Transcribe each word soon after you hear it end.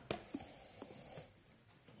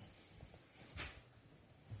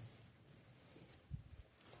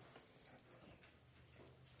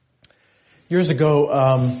Years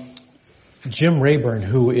ago, Jim Rayburn,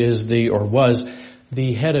 who was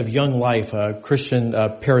the head of Young Life, a Christian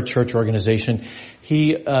parachurch organization,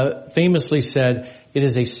 he famously said, "It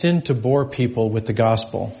is a sin to bore people with the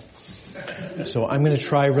gospel." So I'm going to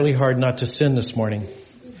try really hard not to sin this morning.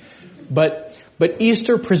 But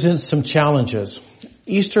Easter presents some challenges.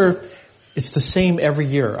 Easter, it's the same every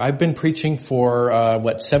year. I've been preaching for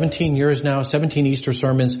 17 years now, 17 Easter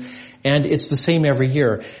sermons. And it's the same every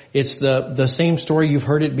year. It's the same story. You've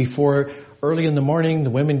heard it before. Early in the morning, the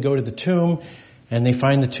women go to the tomb and they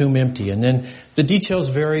find the tomb empty. And then the details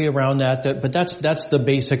vary around that, but that's the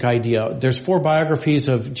basic idea. There's 4 biographies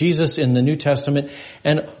of Jesus in the New Testament,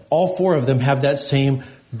 and all 4 of them have that same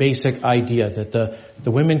basic idea that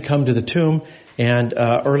the women come to the tomb and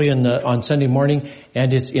on Sunday morning,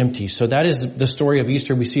 and it's empty. So that is the story of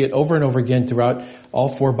Easter. We see it over and over again throughout all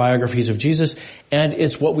 4 biographies of Jesus, and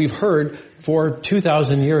it's what we've heard for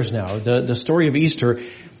 2,000 years now. The story of Easter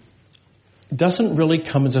doesn't really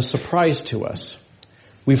come as a surprise to us.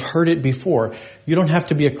 We've heard it before. You don't have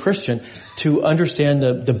to be a Christian to understand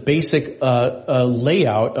the basic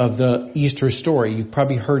layout of the Easter story. You've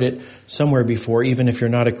probably heard it somewhere before, even if you're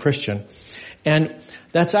not a Christian. And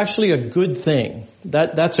that's actually a good thing.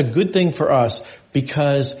 That's a good thing for us,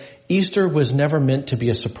 because Easter was never meant to be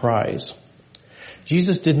a surprise.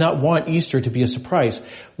 Jesus did not want Easter to be a surprise.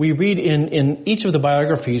 We read in each of the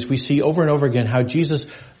biographies, we see over and over again how Jesus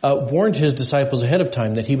warned his disciples ahead of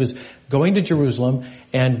time that he was going to Jerusalem,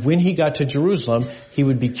 and when he got to Jerusalem, he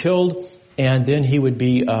would be killed, and then he would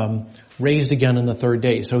be raised again on the 3rd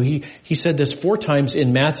day. So he said this 4 times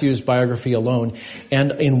in Matthew's biography alone,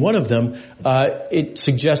 and in one of them, it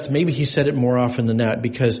suggests maybe he said it more often than that,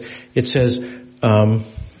 because it says,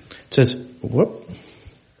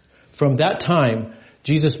 from that time,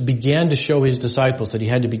 Jesus began to show his disciples that he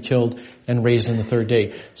had to be killed and raised on the 3rd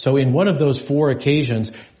day. So in one of those 4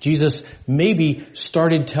 occasions, Jesus maybe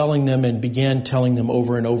started telling them and began telling them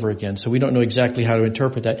over and over again. So we don't know exactly how to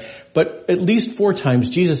interpret that. But at least 4 times,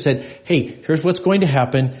 Jesus said, hey, here's what's going to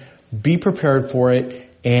happen. Be prepared for it,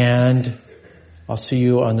 and I'll see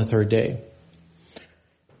you on the 3rd day.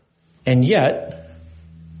 And yet,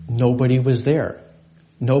 nobody was there.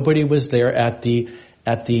 Nobody was there at the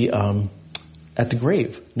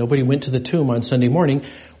grave. Nobody went to the tomb on Sunday morning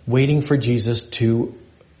waiting for Jesus to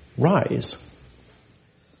rise.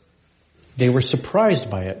 They were surprised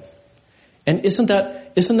by it. And isn't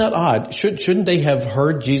that odd? Shouldn't they have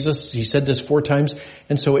heard Jesus? He said this 4 times,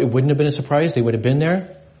 and so it wouldn't have been a surprise. They would have been there.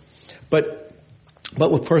 But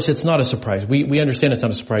of course it's not a surprise. We understand it's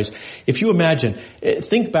not a surprise. If you imagine,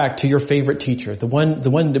 think back to your favorite teacher, the one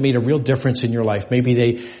that made a real difference in your life. Maybe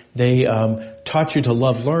they taught you to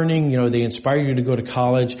love learning. They inspired you to go to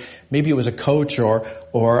college. Maybe it was a coach or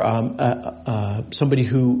somebody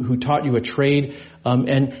who taught you a trade.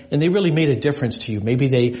 And they really made a difference to you. Maybe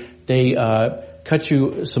they cut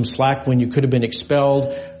you some slack when you could have been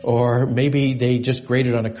expelled, or maybe they just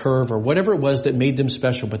graded on a curve, or whatever it was that made them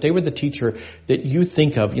special. But they were the teacher that you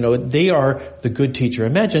think of. They are the good teacher.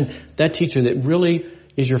 Imagine that teacher that really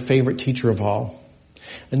is your favorite teacher of all.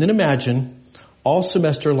 And then imagine all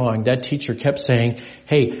semester long that teacher kept saying,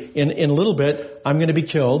 hey, in a little bit I'm going to be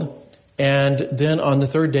killed, and then on the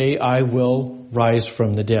 3rd day I will rise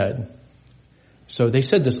from the dead. So they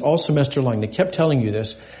said this all semester long. They kept telling you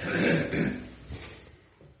this.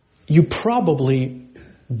 You probably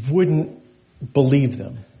wouldn't believe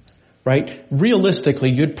them, right?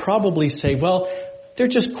 Realistically, you'd probably say, well, they're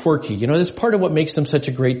just quirky. That's part of what makes them such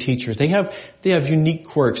a great teacher. They have unique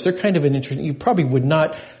quirks. They're kind of an interesting. You probably would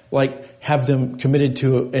not have them committed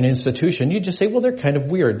to an institution. You'd just say, well, they're kind of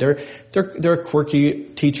weird. They're a quirky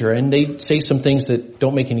teacher, and they say some things that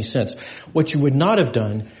don't make any sense. What you would not have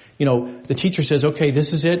done, the teacher says, okay,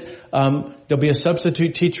 this is it. There'll be a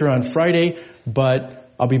substitute teacher on Friday, but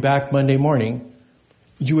I'll be back Monday morning.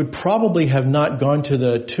 You would probably have not gone to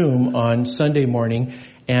the tomb on Sunday morning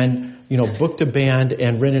and, booked a band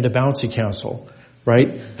and rented a bouncy castle,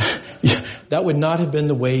 right? That would not have been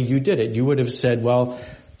the way you did it. You would have said, well,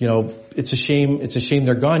 it's a shame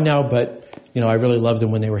they're gone now, but, I really loved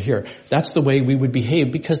them when they were here. That's the way we would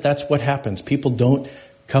behave, because that's what happens. People don't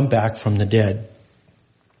come back from the dead.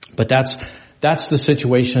 But that's the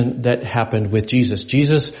situation that happened with Jesus.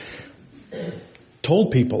 Jesus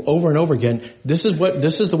told people over and over again, this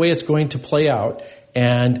is the way it's going to play out.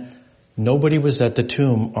 And nobody was at the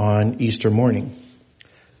tomb on Easter morning.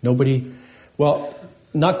 Nobody, well,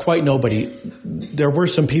 not quite nobody. There were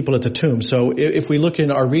some people at the tomb. So if we look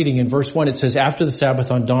in our reading in verse 1, it says, after the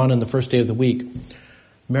Sabbath on dawn on the 1st day of the week,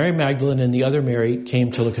 Mary Magdalene and the other Mary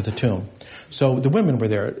came to look at the tomb. So the women were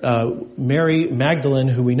there. Mary Magdalene,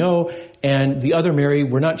 who we know, And the other Mary,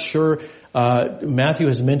 we're not sure. Matthew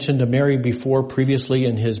has mentioned a Mary before previously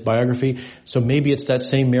in his biography. So maybe it's that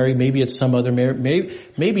same Mary. Maybe it's some other Mary.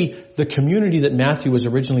 Maybe the community that Matthew was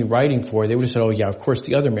originally writing for, they would have said, oh yeah, of course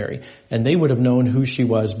the other Mary. And they would have known who she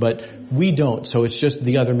was, but we don't. So it's just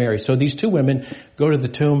the other Mary. So these two women go to the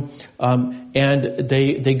tomb, and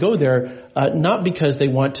they go there, not because they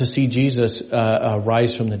want to see Jesus,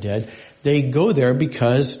 rise from the dead. They go there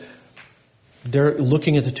because they're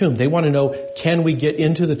looking at the tomb. They want to know, can we get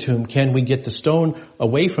into the tomb? Can we get the stone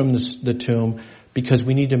away from the tomb? Because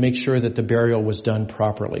we need to make sure that the burial was done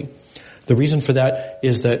properly. The reason for that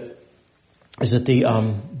is that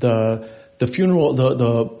the funeral,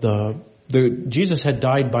 Jesus had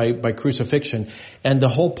died by crucifixion, and the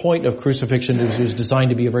whole point of crucifixion was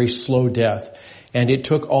designed to be a very slow death. And it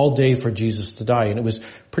took all day for Jesus to die. And it was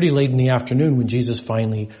pretty late in the afternoon when Jesus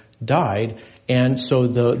finally died. And so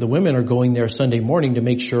the women are going there Sunday morning to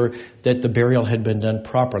make sure that the burial had been done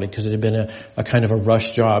properly, because it had been a kind of a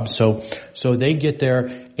rush job. So they get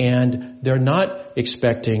there, and they're not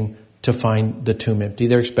expecting to find the tomb empty.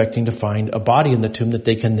 They're expecting to find a body in the tomb that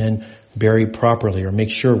they can then bury properly, or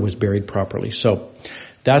make sure was buried properly. So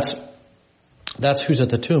that's who's at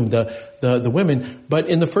the tomb, the women. But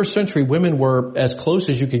in the first century, women were as close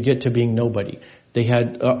as you could get to being nobody. They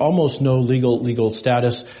had almost no legal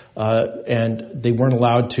status, and they weren't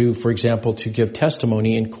allowed to, for example, to give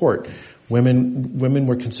testimony in court. Women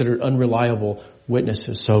were considered unreliable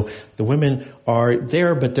witnesses. So the women are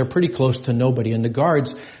there, but they're pretty close to nobody. And the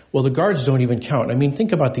guards don't even count. I mean,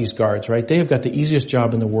 think about these guards, right? They have got the easiest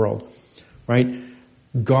job in the world, right?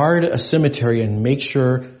 Guard a cemetery and make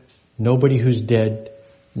sure nobody who's dead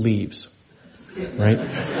leaves,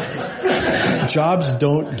 right? Jobs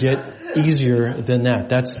don't get easier than that.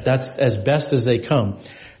 That's as best as they come.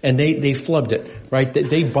 And they flubbed it, right?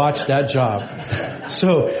 They botched that job.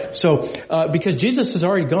 So because Jesus is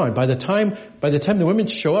already gone. By the time the women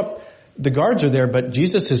show up, the guards are there, but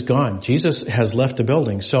Jesus is gone. Jesus has left the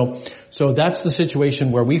building. So that's the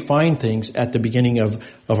situation where we find things at the beginning of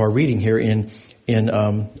our reading here in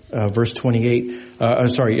verse 28,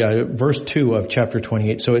 verse 2 of chapter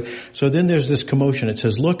 28. So then there's this commotion. It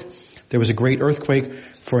says, look, there was a great earthquake,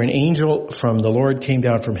 for an angel from the Lord came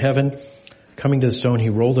down from heaven. Coming to the stone, he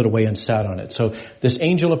rolled it away and sat on it. So this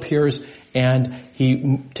angel appears, and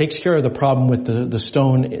he takes care of the problem with the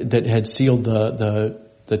stone that had sealed the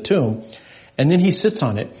tomb. And then he sits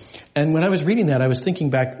on it. And when I was reading that, I was thinking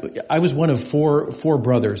back, I was one of four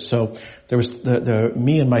brothers. So there was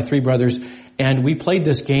me and my three brothers, and we played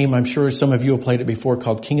this game. I'm sure some of you have played it before,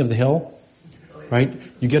 called King of the Hill. Right?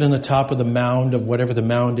 You get on the top of the mound of whatever the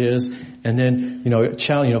mound is, and then,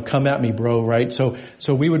 come at me, bro, right? So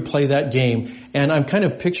we would play that game, and I'm kind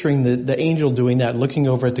of picturing the angel doing that, looking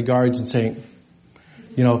over at the guards and saying,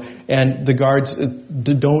 and the guards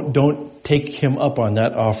don't take him up on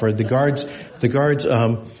that offer. The guards,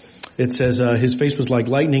 it says, his face was like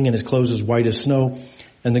lightning and his clothes as white as snow.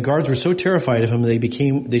 And the guards were so terrified of him,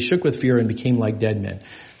 they shook with fear and became like dead men.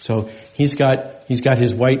 So he's got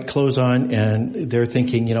his white clothes on, and they're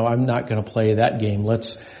thinking, I'm not going to play that game.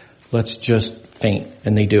 Let's just faint.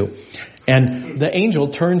 And they do. And the angel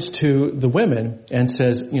turns to the women and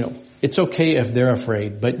says, it's okay if they're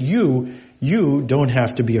afraid, but you don't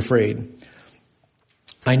have to be afraid.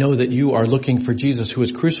 I know that you are looking for Jesus who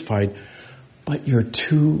was crucified, but you're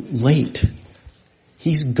too late.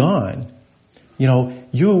 He's gone.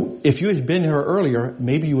 If you had been here earlier,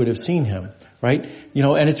 maybe you would have seen him, right?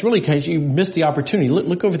 And it's really kind of, you missed the opportunity.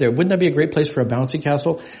 Look over there. Wouldn't that be a great place for a bouncy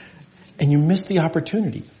castle? And you missed the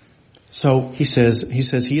opportunity. So he says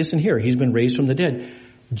he isn't here. He's been raised from the dead,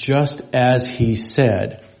 just as he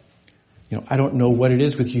said. I don't know what it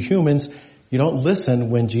is with you humans. You don't listen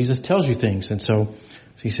when Jesus tells you things. And so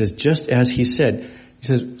he says, just as he said. He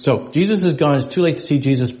says, so Jesus is gone. It's too late to see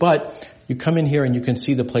Jesus, but you come in here and you can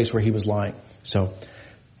see the place where he was lying. So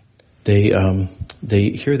they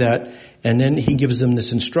hear that, and then he gives them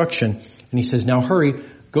this instruction, and he says, now hurry,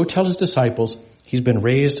 go tell his disciples he's been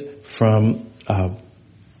raised from the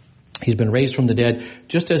dead,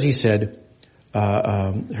 just as he said.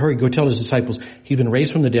 Hurry, go tell his disciples he's been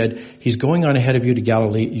raised from the dead. He's going on ahead of you to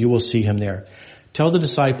Galilee. You will see him there. Tell the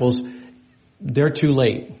disciples they're too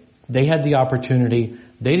late. They had the opportunity.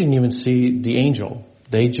 They didn't even see the angel.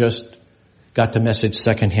 They just got the message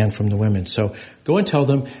secondhand from the women. So go and tell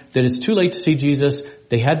them that it's too late to see Jesus.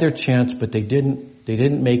 They had their chance, but they didn't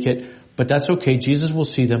make it. But that's okay. Jesus will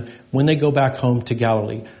see them when they go back home to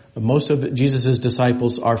Galilee. Most of Jesus'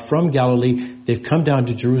 disciples are from Galilee. They've come down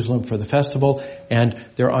to Jerusalem for the festival, and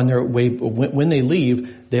they're on their way. When they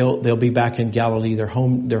leave, they'll be back in Galilee, their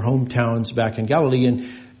hometowns back in Galilee. And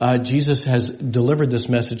Jesus has delivered this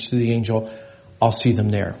message to the angel. I'll see them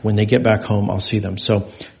there. When they get back home, I'll see them. So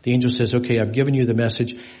the angel says, okay, I've given you the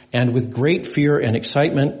message. And with great fear and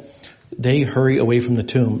excitement, they hurry away from the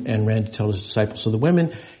tomb and ran to tell his disciples. So the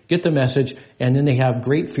women get the message, and then they have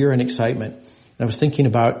great fear and excitement. And I was thinking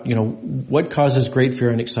about, what causes great fear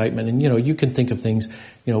and excitement. And, you can think of things,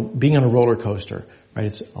 being on a roller coaster, right?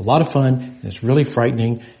 It's a lot of fun, and it's really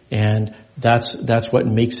frightening, and that's what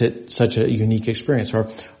makes it such a unique experience.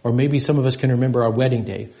 Or maybe some of us can remember our wedding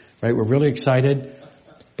day, right? We're really excited,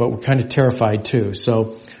 but we're kind of terrified too.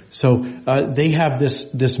 So they have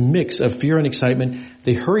this mix of fear and excitement.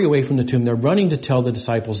 They hurry away from the tomb. They're running to tell the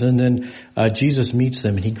disciples, and then Jesus meets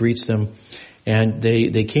them and he greets them. And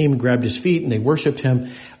they came and grabbed his feet and they worshiped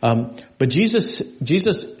him. But Jesus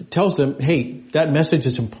tells them, hey, that message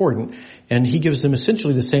is important. And he gives them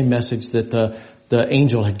essentially the same message that the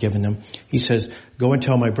angel had given them. He says, go and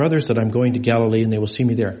tell my brothers that I'm going to Galilee and they will see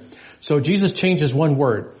me there. So Jesus changes one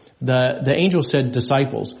word. The angel said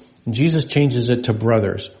disciples, and Jesus changes it to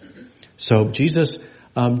brothers. So Jesus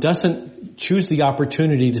doesn't choose the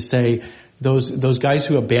opportunity to say, those guys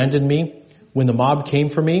who abandoned me when the mob came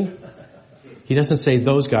for me. He doesn't say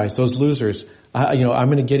those guys, those losers. I'm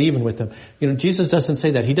going to get even with them. Jesus doesn't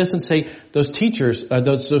say that. He doesn't say those teachers,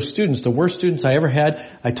 those students, the worst students I ever had.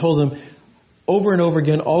 I told them over and over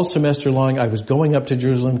again all semester long I was going up to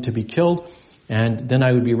Jerusalem to be killed, and then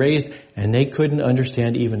I would be raised, and they couldn't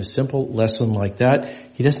understand even a simple lesson like that.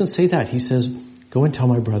 He doesn't say that. He says, go and tell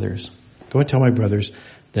my brothers. Go and tell my brothers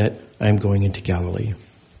that I'm going into Galilee.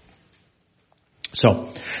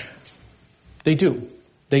 So, they do.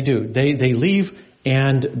 They leave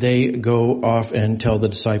and they go off and tell the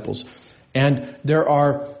disciples. And there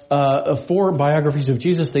are 4 biographies of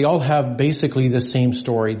Jesus. They all have basically the same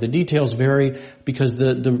story. The details vary because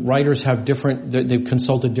the writers have they've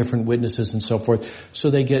consulted different witnesses and so forth. So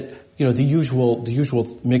they get, the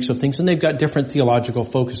usual mix of things, and they've got different theological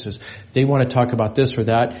focuses. They want to talk about this or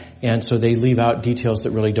that, and so they leave out details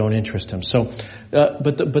that really don't interest them. So,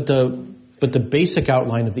 but the basic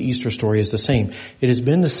outline of the Easter story is the same. It has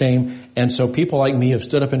been the same, and so people like me have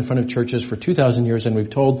stood up in front of churches for 2,000 years and we've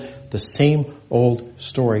told the same old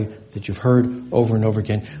story that you've heard over and over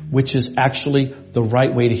again, which is actually the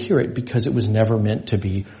right way to hear it because it was never meant to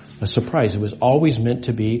be a surprise. It was always meant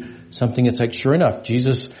to be something that's like, sure enough,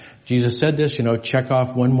 Jesus said this, check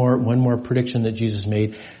off one more prediction that Jesus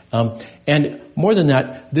made. And more than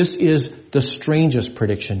that, this is the strangest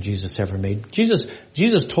prediction Jesus ever made.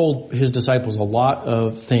 Jesus told his disciples a lot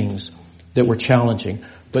of things that were challenging,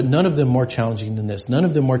 but none of them more challenging than this. None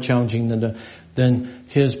of them more challenging than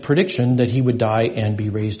his prediction that he would die and be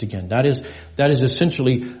raised again. That is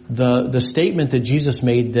essentially the statement that Jesus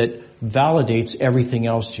made that validates everything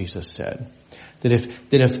else Jesus said. That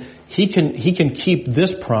if he can keep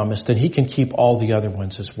this promise, then he can keep all the other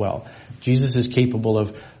ones as well. Jesus is capable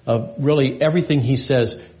of really everything he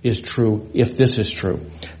says is true if this is true.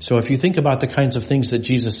 So if you think about the kinds of things that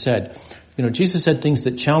Jesus said, Jesus said things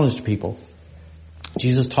that challenged people.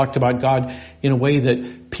 Jesus talked about God in a way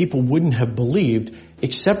that people wouldn't have believed,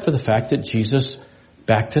 except for the fact that Jesus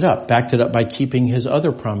backed it up by keeping his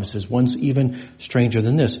other promises, ones even stranger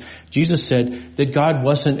than this. Jesus said that God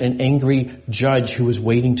wasn't an angry judge who was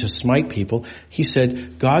waiting to smite people. He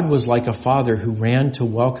said God was like a father who ran to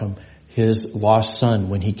welcome his lost son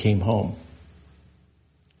when he came home.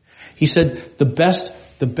 He said the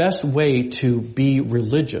best way to be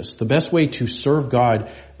religious, the best way to serve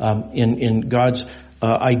God in God's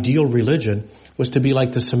ideal religion was to be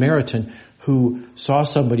like the Samaritan who saw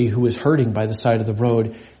somebody who was hurting by the side of the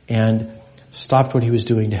road and stopped what he was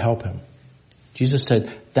doing to help him. Jesus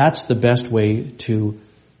said that's the best way to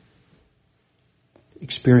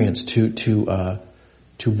experience, to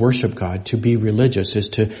worship God, to be religious, is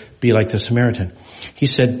to be like the Samaritan.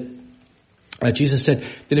 Jesus said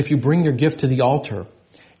that if you bring your gift to the altar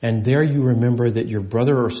and there you remember that your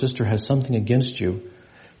brother or sister has something against you,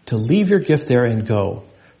 to leave your gift there and go.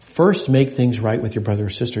 First, make things right with your brother or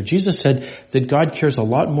sister. Jesus said that God cares a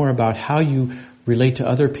lot more about how you relate to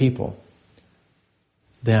other people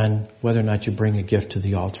than whether or not you bring a gift to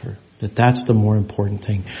the altar. That's the more important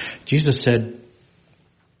thing. Jesus said,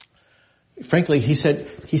 frankly, he said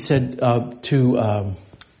to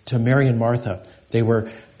Mary and Martha, they were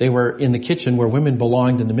in the kitchen where women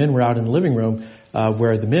belonged, and the men were out in the living room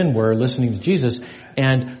where the men were listening to Jesus.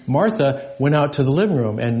 And Martha went out to the living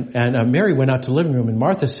room, and Mary went out to the living room, and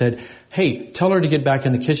Martha said, hey, tell her to get back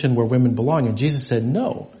in the kitchen where women belong. And Jesus said,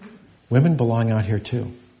 no, women belong out here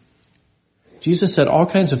too. Jesus said all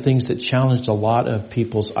kinds of things that challenged a lot of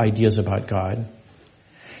people's ideas about God.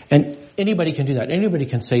 And anybody can do that. Anybody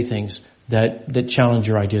can say things that challenge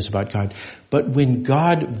your ideas about God. But when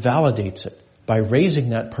God validates it by raising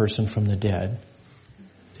that person from the dead,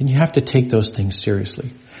 then you have to take those things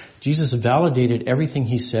seriously. Jesus validated everything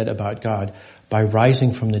he said about God by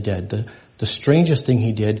rising from the dead. The strangest thing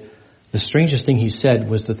he did, the strangest thing he said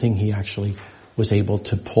was the thing he actually was able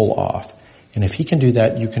to pull off. And if he can do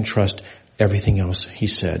that, you can trust everything else he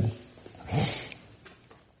said.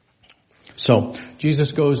 So,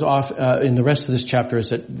 Jesus goes off in the rest of this chapter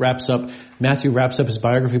as it wraps up. Matthew wraps up his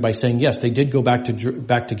biography by saying, yes, they did go back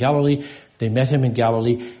to Galilee. They met him in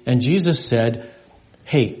Galilee. And Jesus said,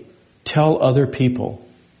 hey, tell other people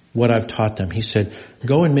what I've taught them. He said,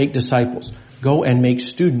 go and make disciples. Go and make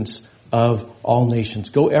students of all nations.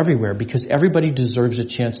 Go everywhere, because everybody deserves a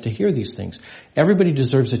chance to hear these things. Everybody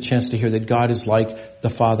deserves a chance to hear that God is like the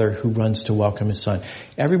Father who runs to welcome his Son.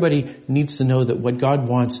 Everybody needs to know that what God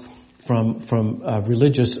wants from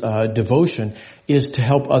religious devotion is to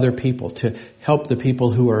help other people, to help the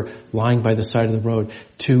people who are lying by the side of the road,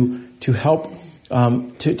 to help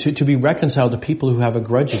to be reconciled to people who have a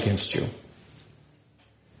grudge against you,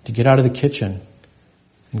 to get out of the kitchen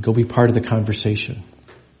and go be part of the conversation.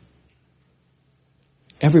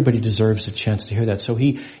 Everybody deserves a chance to hear that. So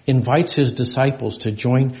he invites his disciples to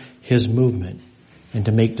join his movement and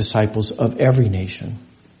to make disciples of every nation.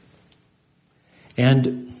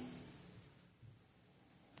 And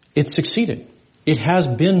it's succeeded. It has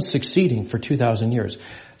been succeeding for 2,000 years.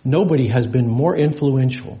 Nobody has been more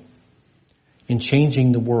influential in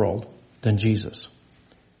changing the world than Jesus.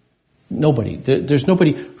 Nobody. There's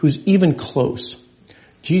nobody who's even close.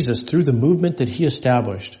 Jesus, through the movement that he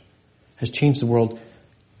established, has changed the world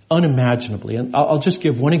unimaginably. And I'll just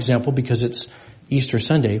give one example because it's Easter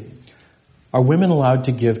Sunday. Are women allowed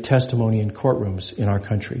to give testimony in courtrooms in our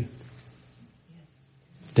country?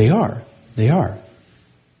 They are. They are.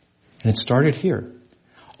 And it started here.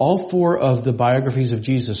 All four of the biographies of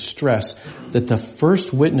Jesus stress that the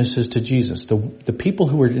first witnesses to Jesus, the people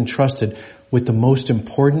who were entrusted with the most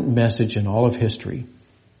important message in all of history,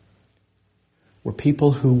 were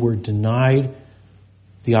people who were denied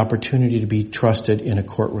the opportunity to be trusted in a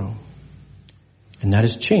courtroom. And that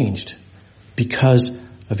has changed because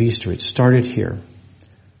of Easter. It started here.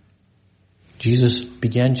 Jesus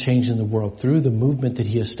began changing the world through the movement that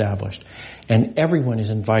he established. And everyone is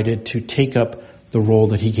invited to take up the role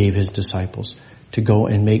that he gave his disciples, to go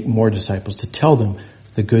and make more disciples, to tell them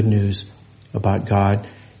the good news about God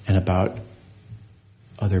and about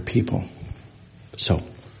other people. So,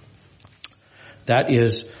 that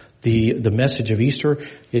is the message of Easter.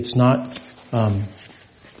 It's not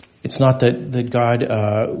that God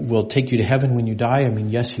will take you to heaven when you die. I mean,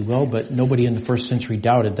 yes, he will, but nobody in the first century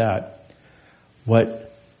doubted that.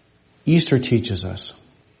 What Easter teaches us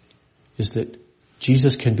is that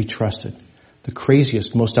Jesus can be trusted. The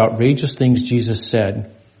craziest, most outrageous things Jesus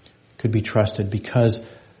said could be trusted because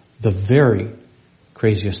the very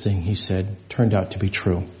craziest thing he said turned out to be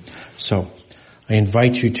true. So, I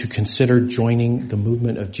invite you to consider joining the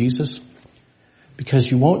movement of Jesus, because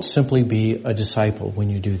you won't simply be a disciple when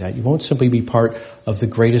you do that. You won't simply be part of the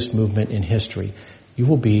greatest movement in history. You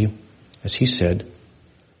will be, as he said,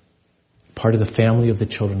 part of the family of the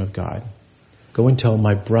children of God. Go and tell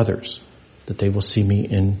my brothers that they will see me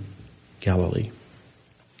in Galilee.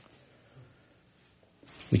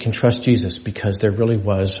 We can trust Jesus because there really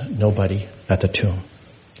was nobody at the tomb.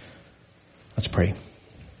 Let's pray.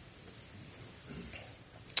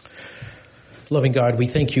 Loving God, we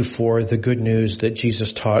thank you for the good news that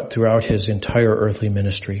Jesus taught throughout his entire earthly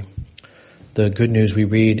ministry. The good news we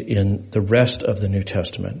read in the rest of the New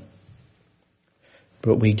Testament.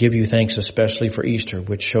 But we give you thanks especially for Easter,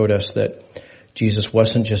 which showed us that Jesus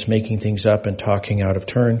wasn't just making things up and talking out of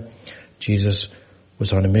turn. Jesus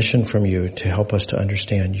was on a mission from you to help us to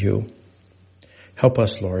understand you. Help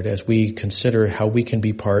us, Lord, as we consider how we can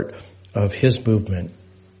be part of his movement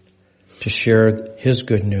to share his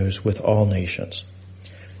good news with all nations.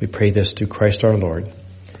 We pray this through Christ our Lord.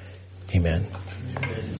 Amen.